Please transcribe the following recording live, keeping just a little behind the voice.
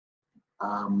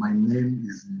My name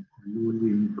is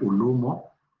Mkhululi Nkulumo,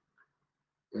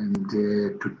 and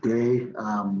today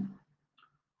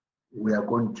we are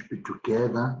going to be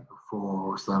together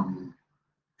for some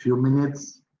few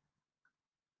minutes.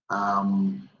 I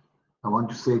want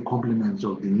to say compliments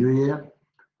of the new year.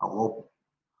 I hope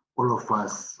all of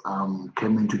us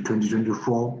came into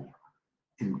 2024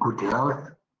 in good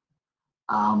health.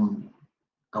 I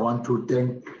want to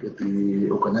thank the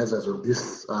organizers of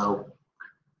this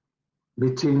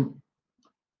meeting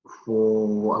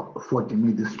for affording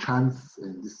me this chance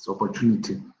and this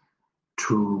opportunity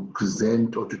to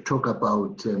present or to talk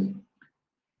about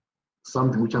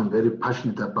something which I'm very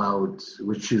passionate about,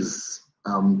 which is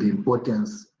the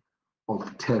importance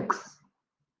of tax.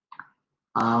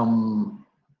 By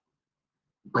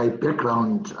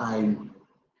background, I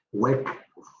work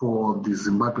for the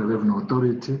Zimbabwe Revenue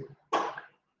Authority,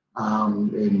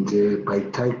 and by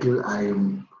title, I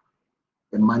am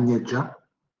a manager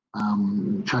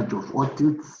in charge of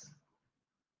audits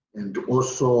and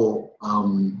also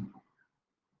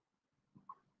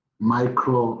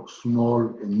micro,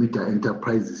 small, and medium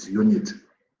enterprises unit.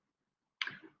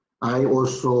 I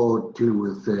also deal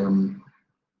with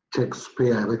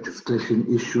taxpayer registration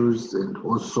issues and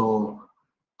also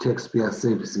taxpayer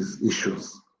services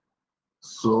issues.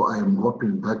 So I'm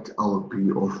hoping that I'll be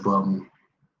of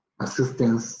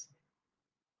assistance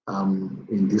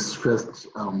in this first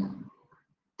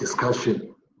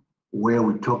discussion where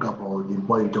we talk about the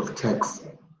importance of tax.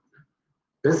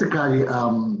 Basically,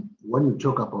 when we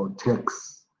talk about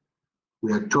tax,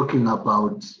 we are talking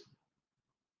about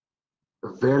a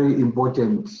very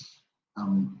important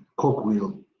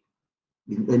cogwheel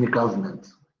in any government,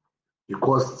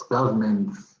 because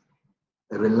governments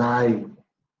rely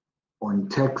on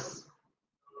tax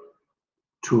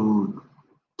to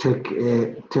take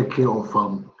care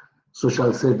of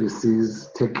social services,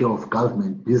 take care of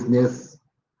government business,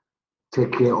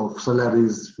 take care of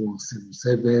salaries for civil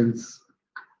servants,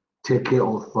 take care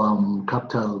of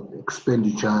capital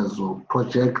expenditures or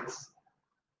projects,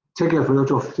 take care of a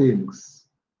lot of things.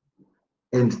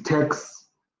 And tax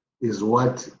is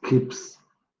what keeps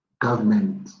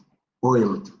government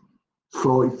oiled.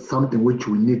 So it's something which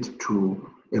we need to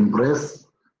embrace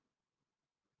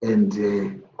and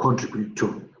contribute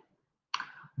to.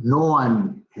 No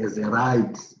one has a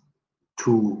right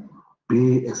to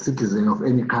be a citizen of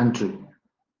any country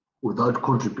without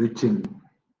contributing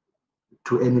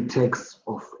to any tax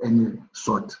of any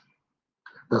sort.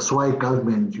 That's why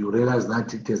government, you realize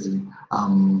that it has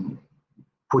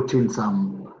put in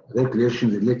some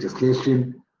regulations and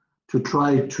legislation to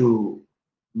try to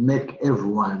make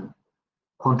everyone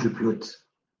contribute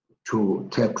to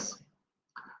tax.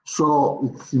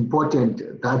 So it's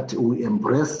important that we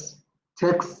embrace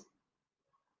tax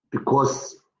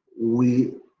because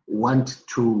we want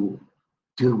to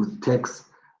deal with tax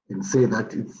and say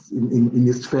that it's in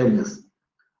its fairness.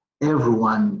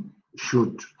 Everyone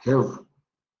should have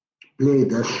played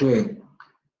their share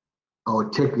or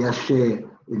take their share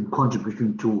in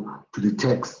contributing to the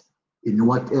tax in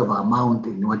whatever amount,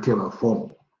 in whatever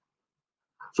form.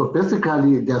 So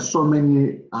basically, there are so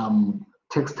many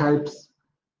tax types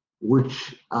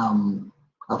which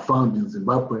are found in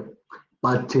Zimbabwe,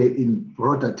 but in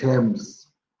broader terms,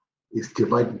 it's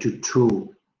divided into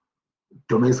two: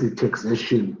 domestic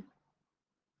taxation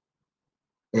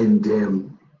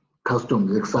and customs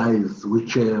and excise,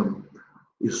 which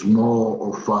is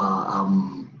more of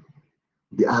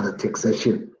the other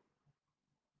taxation.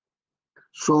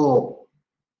 So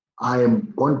I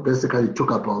am going to basically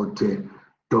talk about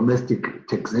domestic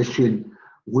taxation,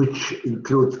 which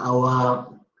includes our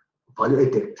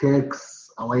value-added tax,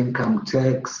 our income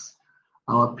tax,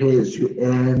 our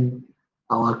pay-as-you-earn,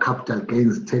 our capital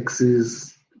gains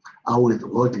taxes, our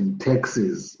withholding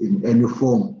taxes in any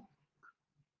form.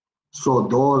 So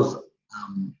those are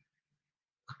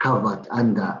covered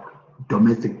under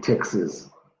domestic taxes.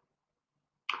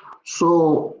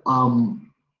 So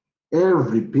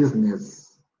every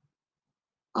business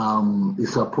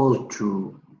is supposed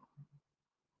to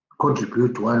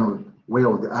contribute one way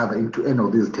or the other into any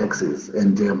of these taxes,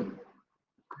 and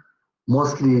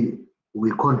mostly we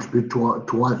contribute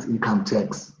towards income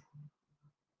tax.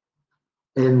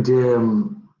 And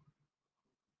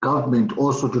government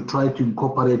also, to try to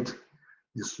incorporate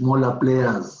the smaller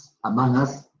players among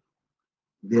us,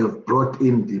 they have brought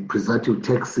in the presumptive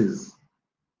taxes,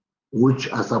 which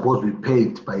are supposed to be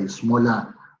paid by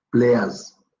smaller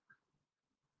players,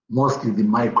 mostly the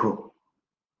micro.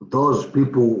 Those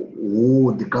people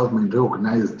who the government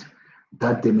recognized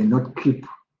that they may not keep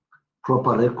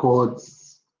proper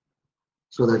records,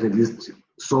 so that at least,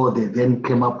 so they then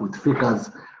came up with figures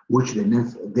which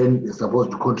then is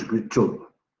supposed to contribute to.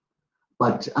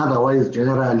 But otherwise,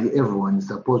 generally, everyone is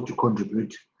supposed to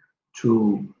contribute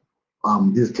to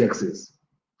these taxes.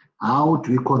 How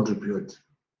do we contribute?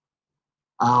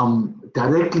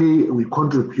 Directly, we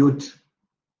contribute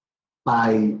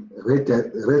by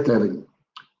registering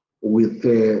with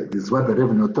the Zimbabwe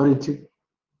Revenue Authority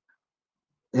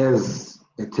as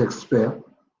a taxpayer.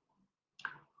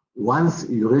 Once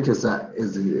you register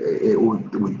as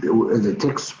a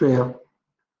taxpayer,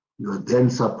 you are then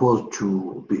supposed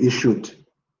to be issued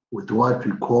with what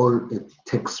we call a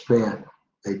taxpayer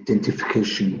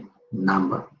identification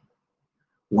number.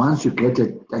 Once you get a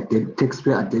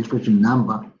taxpayer identification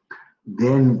number,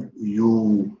 then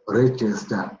you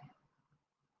register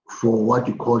for what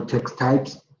you call tax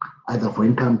types, either for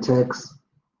income tax,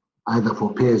 either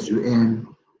for pay-as-you-earn,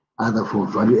 either for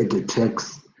value-added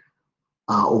tax,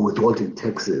 or withholding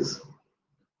taxes,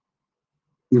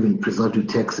 even presumptive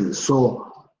taxes. So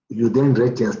you then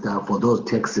register for those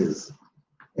taxes,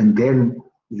 and then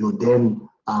you then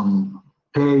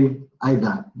pay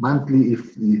either monthly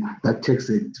if that tax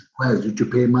requires you to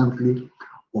pay monthly,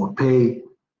 or pay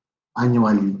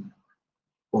annually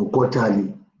or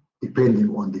quarterly, depending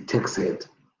on the tax head.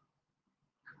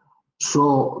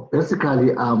 So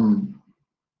basically,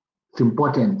 it's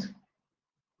important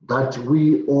that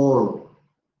we all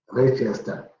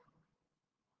register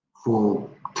for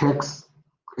tax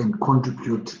and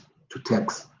contribute to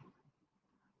tax.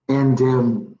 And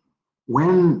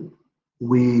when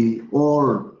we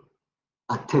all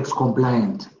are tax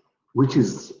compliant, which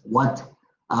is what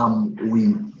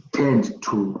we tend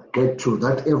to get to,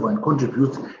 that everyone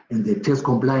contributes and they're tax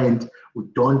compliant,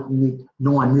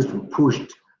 no one needs to be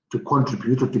pushed to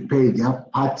contribute or to pay their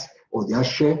part or their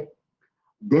share,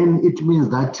 then it means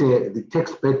that the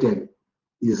tax burden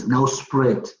is now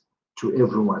spread to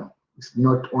everyone. It's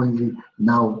not only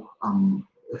now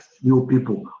a few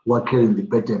people who are carrying the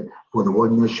burden for the whole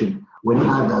nation, when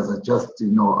others are just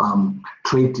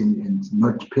trading and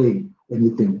not paying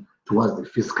anything towards the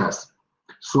fiscus.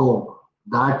 So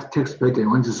that tax burden,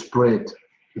 once it's spread,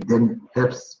 it then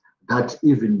helps that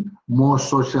even more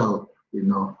social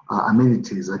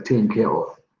amenities are taken care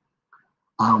of.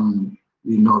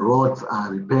 Roads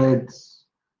are repaired,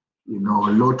 a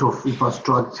lot of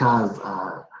infrastructures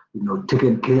are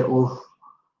taken care of.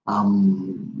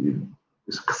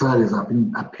 Salaries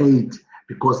are paid,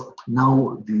 because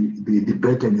now the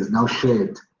burden is now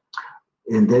shared,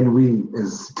 and then we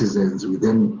as citizens, we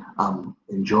then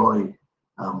enjoy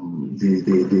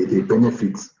the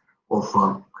benefits of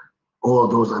all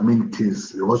those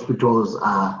amenities. The hospitals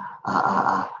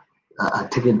are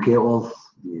taken care of.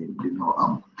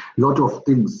 A lot of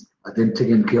things are then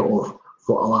taken care of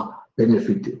for our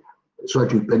benefit, so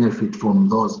that we benefit from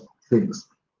those things.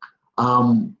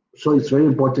 So it's very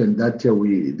important that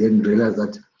we then realize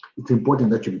that it's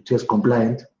important that you be tax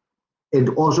compliant, and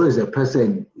also as a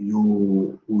person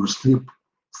you will sleep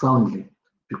soundly,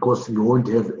 because you won't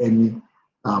have any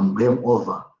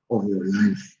hangover of your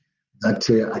life. That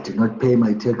I did not pay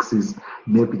my taxes,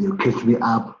 maybe they'll catch me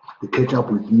up, they catch up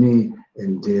with me,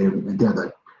 and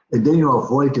that. And then you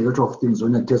avoid a lot of things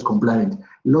when you're tax compliant, a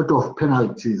lot of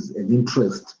penalties and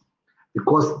interest,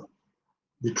 because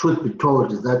the truth be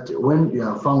told is that when you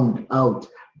are found out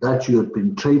that you have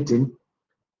been trading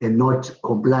and not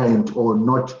compliant or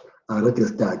not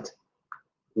registered,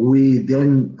 we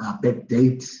then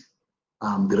backdate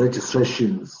the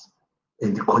registrations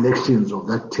and the collections of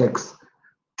that tax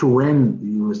to when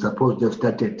you were supposed to have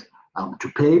started to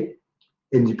pay,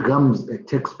 and it becomes a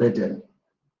tax burden,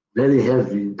 very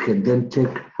heavy. It can then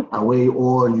take away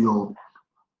all your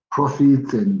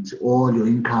profits and all your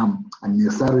income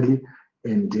unnecessarily,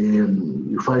 and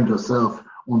you find yourself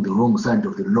on the wrong side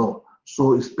of the law.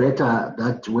 So it's better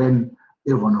that when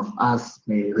every one of us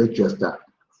may register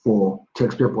for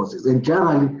tax purposes. And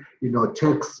generally,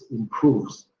 tax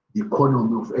improves the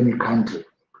economy of any country,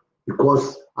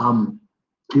 because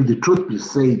if the truth be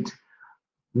said,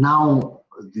 now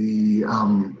the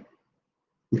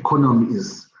economy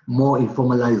is more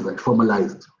informalized than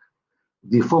formalized.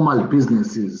 The formal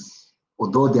businesses,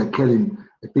 although they are carrying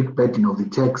a big burden of the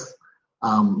tax,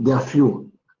 they are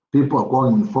few. People are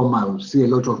going informal. We see a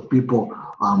lot of people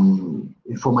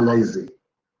informalizing.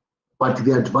 But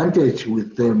the advantage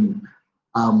with the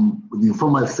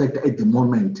informal sector at the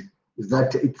moment is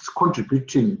that it's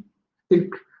contributing, I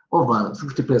think, over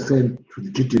 60% to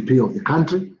the GDP of the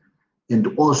country, and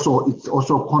also it's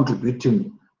also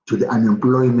contributing to the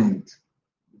unemployment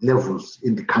levels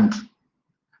in the country,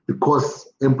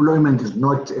 because employment is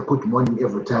not a good morning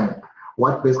every time.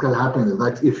 what basically happens is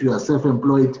that if you are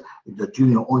self-employed, you're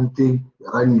doing your own thing,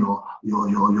 you're running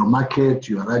your market,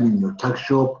 you're running your tax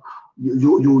shop,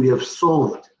 you have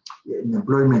solved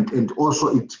employment, and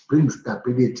also it brings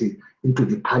stability into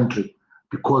the country,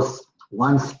 because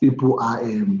once people are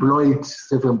employed,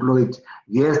 self-employed,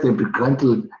 yes, they'll be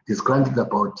disgruntled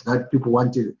about that. People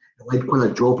want a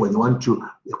white-collar job, or they want a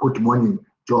good morning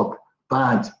job,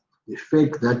 but the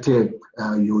fact that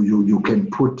you can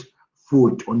put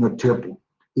food on your table,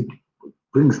 it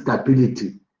brings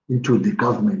stability into the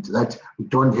government, that we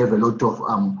don't have a lot of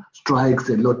strikes,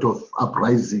 a lot of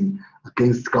uprising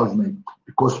against government,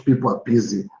 because people are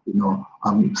busy,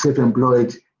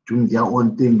 self-employed, doing their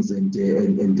own things, and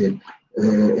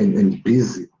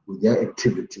busy with their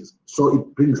activities. So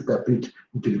it brings stability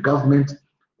into the government,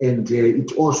 and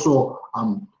it also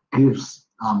gives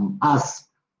us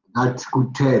that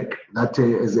good tech, that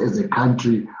as a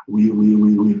country we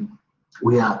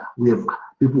have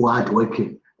people hard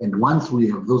working, and once we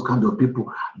have those kind of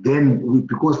people, then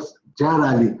because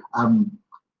generally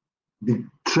the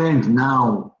trend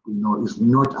now is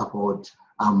not about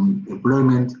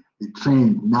employment. The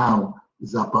trend now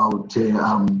is about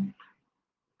being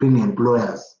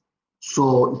employers.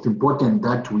 So it's important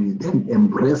that we then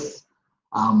embrace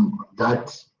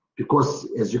that, because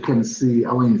as you can see,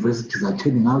 our universities are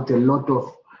turning out a lot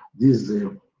of these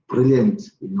brilliant,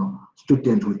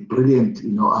 students with brilliant,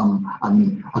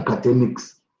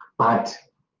 academics. But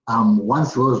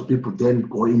once those people then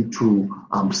go into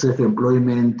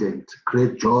self-employment and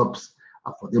create jobs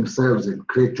for themselves and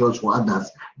create jobs for others,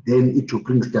 then it will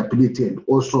bring stability, and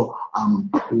also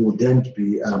will then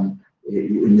be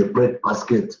in the bread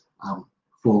basket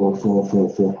for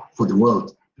the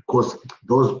world, because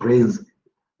those brains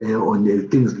on the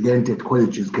things learned at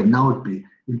colleges can now be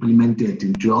implemented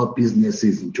into our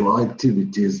businesses, into our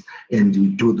activities, and we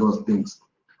do those things.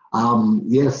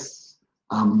 Yes,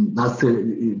 that's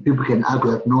people can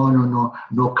argue that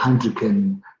no country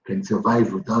can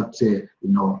survive without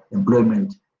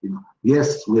employment.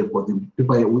 Yes, we have got the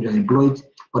people who are employed,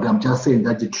 but I'm just saying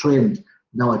that the trend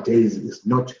nowadays is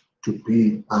not to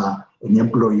be an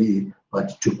employee,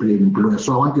 but to be an employer.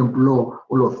 So I want to implore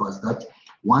all of us that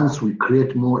once we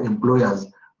create more employers,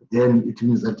 then it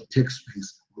means that the tax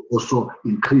base will also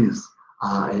increase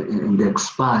and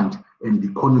expand, and the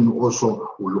economy also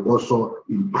will also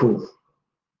improve.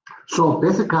 So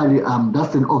basically,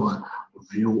 that's an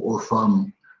overview of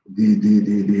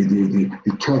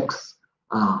the tax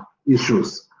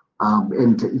issues,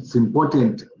 and it's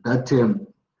important that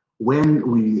when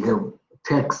we have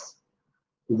tax,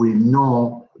 we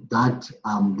know that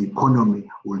the economy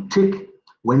will tick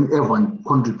when everyone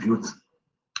contributes.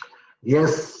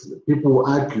 Yes, people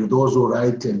argue, those who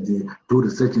write and do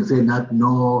research and say that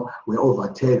no, we're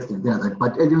overtaxed and things like that.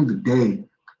 But at the end of the day,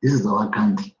 this is our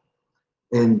country,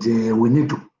 and we need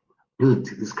to build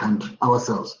this country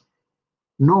ourselves.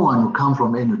 No one will come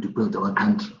from anywhere to build our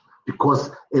country,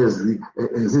 because as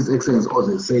His Excellency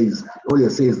always says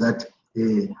that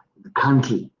the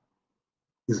country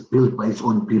is built by its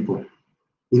own people.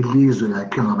 It lives with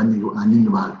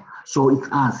so it's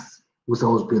us who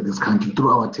supposed to build this country through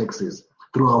our taxes,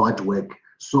 through our hard work.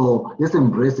 So let's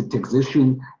embrace the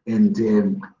taxation and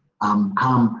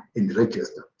come and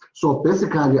register. So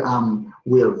basically,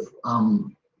 we have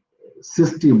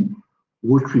system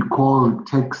which we call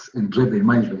tax and revenue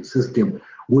management system,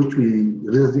 which we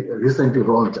recently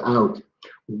rolled out,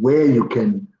 where you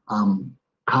can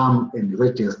come and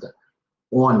register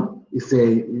on. It's a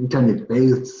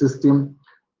internet-based system,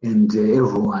 and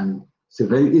everyone, it's a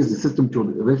very easy system to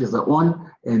register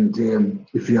on. And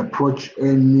if you approach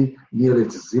any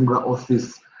nearest Zimra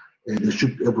office, they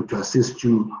should be able to assist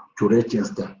you to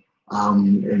register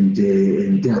and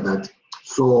do that.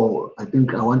 So I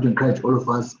think I want to encourage all of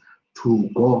us to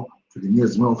go to the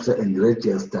nearest Zimra officer and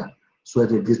register, so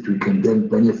that at least we can then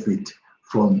benefit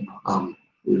from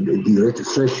the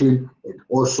registration, and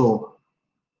also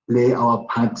play our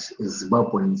part as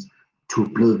Zimbabweans to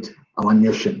build our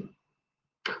nation.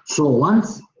 So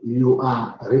once you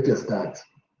are registered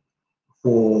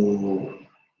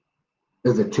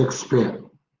as a taxpayer,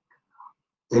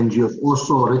 and you have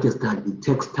also registered the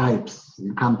tax types,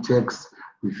 income tax,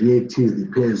 the VAT, the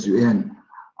pay-as-you-earn,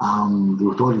 the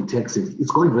withholding taxes,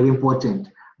 it's going to be very important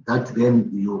that then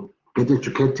you get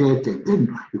educated, and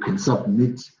then you can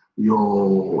submit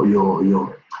your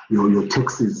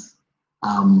taxes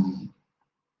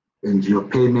and your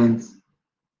payments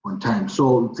on time.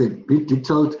 So it's a bit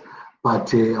detailed,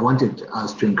 but I wanted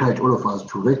us to encourage all of us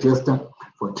to register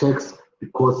for tax,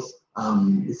 because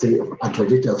it's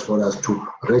advantageous for us to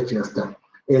register.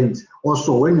 And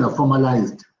also, when you are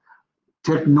formalized,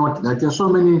 take note that there are so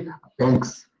many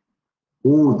banks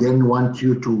who then want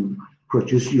you to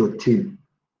produce your TIN.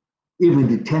 Even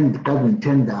the government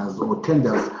tenders or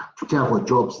tenders to tender for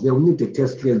jobs, they will need a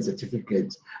test clearance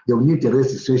certificate. They will need a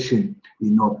registration,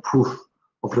 proof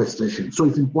of registration. So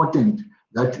it's important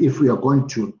that if we are going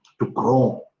to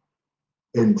grow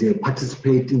and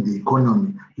participate in the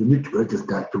economy, you need to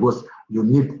register, because you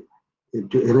need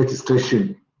a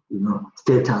registration,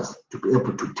 status to be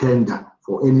able to tender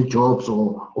for any jobs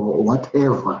or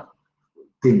whatever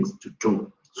things to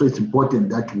do. So it's important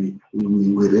that we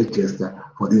register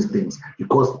for these things,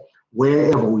 because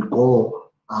wherever we go,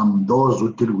 those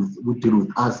who deal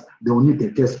with us, they will need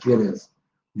a test clearance.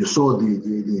 You saw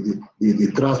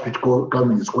the thrust which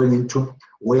government is going into,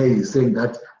 where he's saying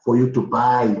that for you to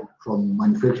buy from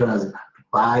manufacturers, to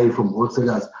buy from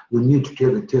wholesalers, you need to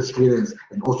have a test clearance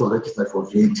and also register for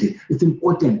VAT. It's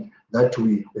important that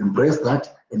we embrace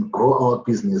that and grow our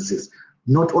businesses.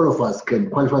 Not all of us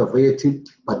can qualify for VAT,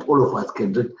 but all of us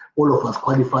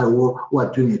qualify who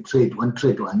are doing a trade, one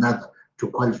trade or another, to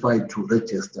qualify to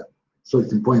register. So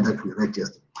it's important that we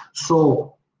register.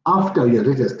 So after you're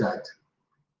registered,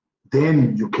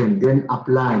 then you can then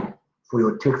apply for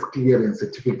your tax clearance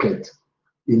certificate,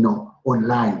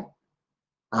 online.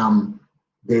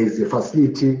 There is a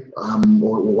facility,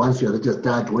 or once you're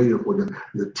registered, where you've got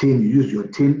your TIN, you use your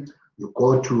TIN, you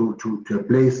go to a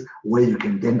place where you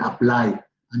can then apply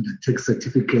under tax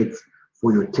certificates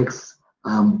for your tax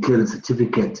clearance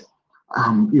certificate.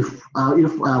 If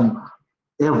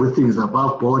everything is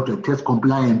above board, you're tax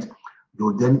compliant,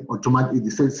 you then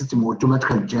the system will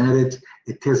automatically generate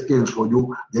a tax clearance for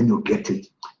you, then you get it.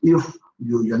 If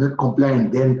you're not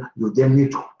compliant, then you then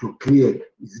need to clear.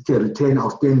 Is it a return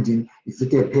outstanding? Is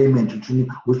it a payment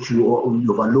which you've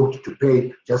overlooked to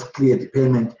pay? Just clear the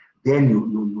payment, then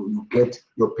you get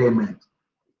your payment.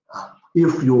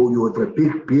 If you have a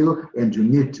big bill and you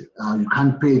need, you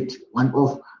can't pay it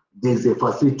one-off, there's a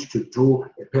facility to do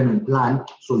a payment plan.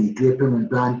 So you do a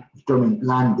payment plan, installment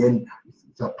plan, then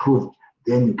it's approved.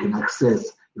 Then you can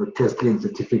access your tax clearance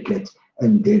certificate,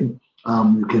 and then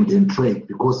you can then trade,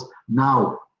 because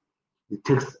now the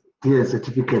tax clearance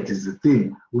certificate is the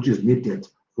thing which is needed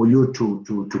for you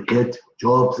to get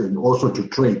jobs and also to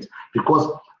trade.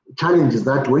 Because the challenge is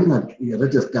that when you're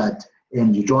registered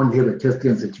and you don't have a tax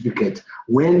clearance certificate,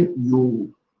 when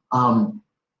you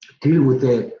deal with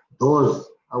those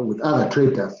with other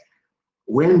traders,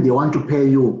 when they want to pay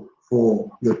you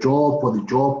for your job, for the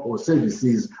job or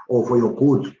services, or for your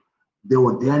goods, they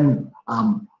will then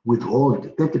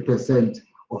withhold 30%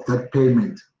 of that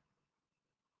payment,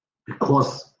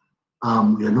 because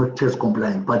we are not tax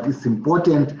compliant. But it's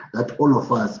important that all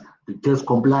of us be tax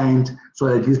compliant, so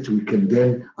at least we can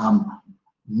then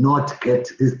not get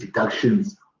these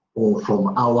deductions or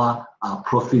from our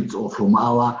profits or from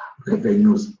our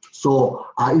revenues. So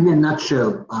in a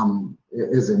nutshell,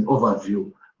 as an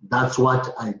overview, that's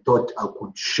what I thought I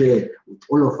could share with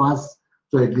all of us,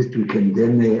 so at least we can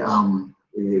then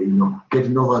get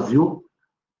an overview.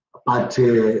 But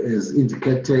as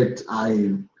indicated, I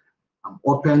am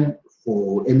open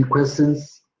for any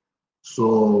questions.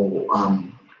 So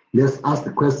let's ask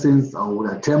the questions. I will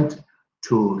attempt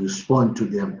to respond to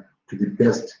them to the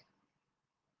best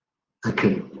I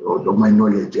can of my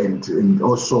knowledge, and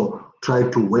also try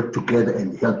to work together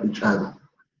and help each other.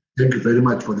 Thank you very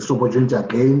much for this opportunity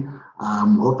again.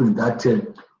 I'm hoping that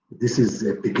this is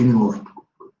a beginning of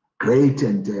great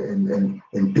and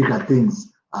bigger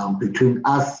things between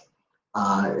us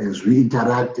as we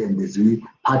interact and as we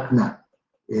partner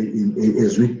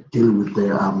as we deal with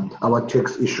our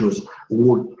tax issues.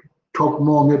 We'll talk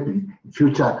more maybe in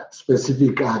future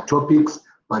specific topics,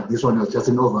 but this one was just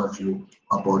an overview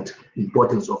about the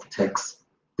importance of tax.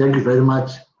 Thank you very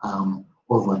much.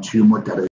 Over to you, moderator.